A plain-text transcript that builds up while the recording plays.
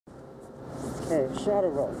Okay, shadow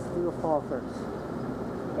roll. Do a fall first.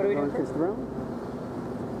 What are we doing first? Throne.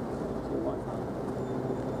 2, 1.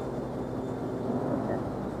 Okay.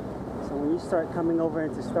 So when you start coming over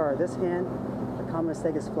into star, this hand, the common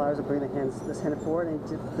mistake is flyers will bring the hands, this hand forward, and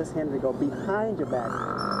this hand to go behind your back.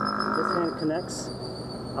 This hand connects.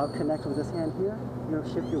 I'll connect with this hand here. You'll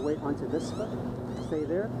shift your weight onto this foot. Stay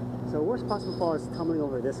there. So worst possible fall is tumbling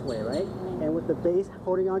over this way, right? And with the base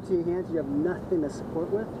holding onto your hands, you have nothing to support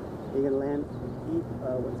with. You're gonna land, eat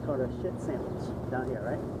what's called a shit sandwich down here,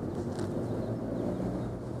 right?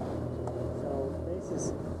 So base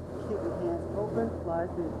is keep your hands open, fly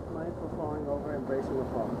through, mindful falling over, embracing the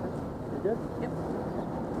fall. You good? Yep.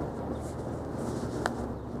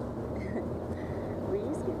 Will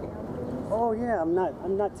you skip down, please? Oh yeah, I'm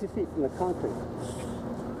not 2 feet from the concrete.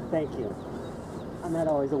 Thank you. I'm not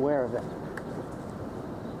always aware of it.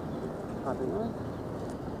 Popping on.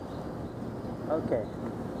 Okay.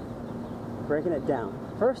 Breaking it down.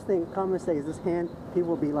 First thing, common mistake is this hand. People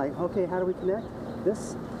will be like, okay, how do we connect?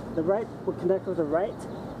 The right will connect with the right,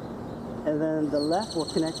 and then the left will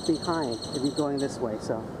connect behind if you're going this way.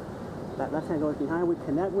 So that left hand goes behind. We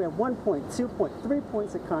connect. We have 1 point, 2 point, 3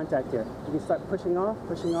 points of contact here. You can start pushing off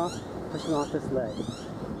this leg.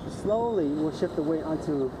 Slowly, we'll shift the weight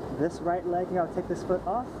onto this right leg here. I'll take this foot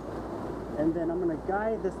off, and then I'm going to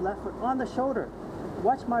guide this left foot on the shoulder.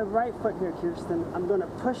 Watch my right foot here, Kirsten. I'm going to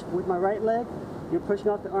push with my right leg. You're pushing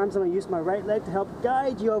off the arms. I'm going to use my right leg to help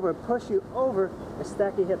guide you over, push you over, and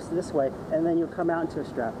stack your hips this way, and then you'll come out into a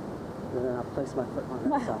strap. And then I'll place my foot on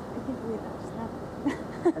that side. I can't believe that just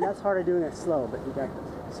happened. And that's harder doing it slow, but you got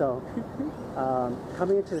this. So,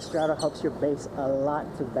 coming into the straddle helps your base a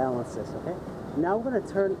lot to balance this, okay? Now we're going to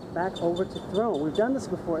turn back over to throne. We've done this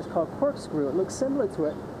before. It's called corkscrew. It looks similar to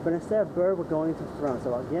it, but instead of bird, we're going to throne.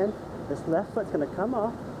 So again, this left foot's going to come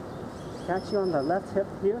off, catch you on the left hip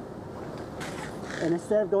here, and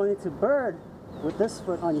instead of going into bird with this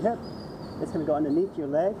foot on your hip, it's going to go underneath your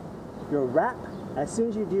leg. You'll wrap. As soon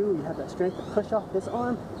as you do, you have that strength to push off this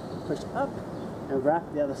arm, push up, and wrap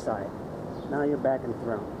the other side. Now you're back in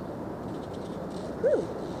throne. Whew.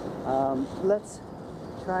 Let's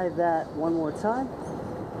try that one more time.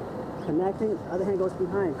 Connecting, other hand goes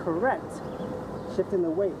behind. Correct. Shifting the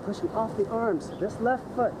weight, pushing off the arms. This left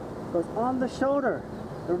foot goes on the shoulder.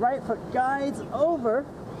 The right foot guides over.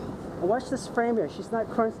 And watch this frame here. She's not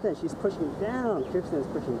crunched in. She's pushing down. Kirsten is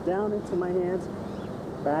pushing down into my hands.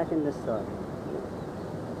 Back into start.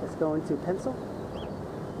 Let's go into pencil.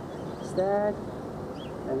 Stag.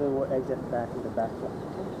 And then we'll exit back into back flat.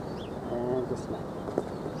 And dismount.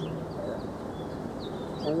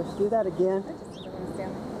 And let's do that again.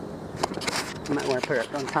 You might want to put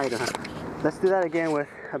it on tighter, huh? Let's do that again with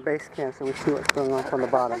a base cam so we see what's going on from the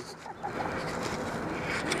bottom.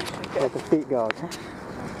 Let the feet go, okay?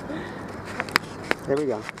 There we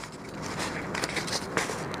go.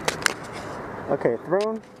 Okay,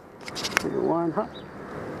 throne. 2, 1, hop.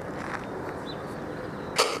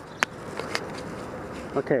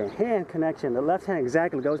 Okay, hand connection. The left hand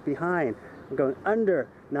exactly goes behind. I'm going under.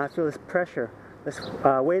 Now I feel this pressure. Let's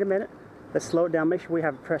wait a minute. Let's slow it down. Make sure we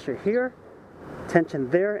have pressure here, tension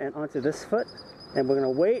there, and onto this foot. And we're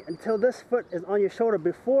going to wait until this foot is on your shoulder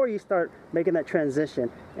before you start making that transition.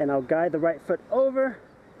 And I'll guide the right foot over.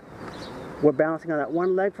 We're balancing on that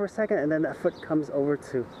one leg for a second, and then that foot comes over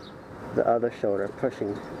to the other shoulder,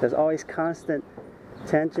 pushing. There's always constant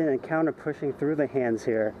tension and counter pushing through the hands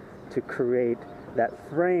here to create that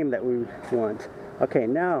frame that we want. Okay,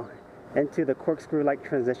 now into the corkscrew-like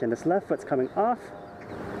transition. This left foot's coming off.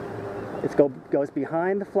 It goes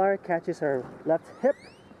behind the flyer, catches her left hip,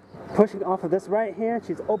 pushing off of this right hand.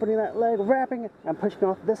 She's opening that leg, wrapping it, and pushing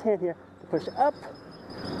off this hand here to push up,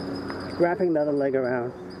 wrapping the other leg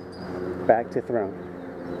around, back to throne.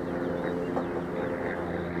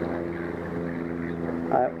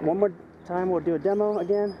 One more time, we'll do a demo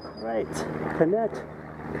again. Right, connect,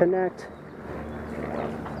 connect.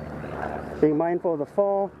 Being mindful of the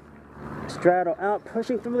fall. Straddle out,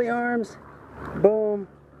 pushing through the arms. Boom.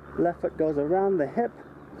 Left foot goes around the hip.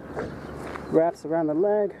 Wraps around the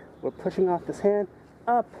leg. We're pushing off this hand.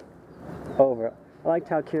 Up. Over. I liked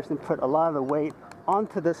how Kirsten put a lot of the weight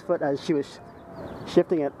onto this foot as she was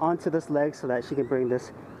shifting it onto this leg so that she can bring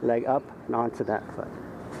this leg up and onto that foot.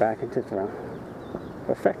 Back into throne.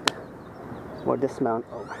 Perfect. We'll dismount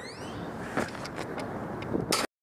over.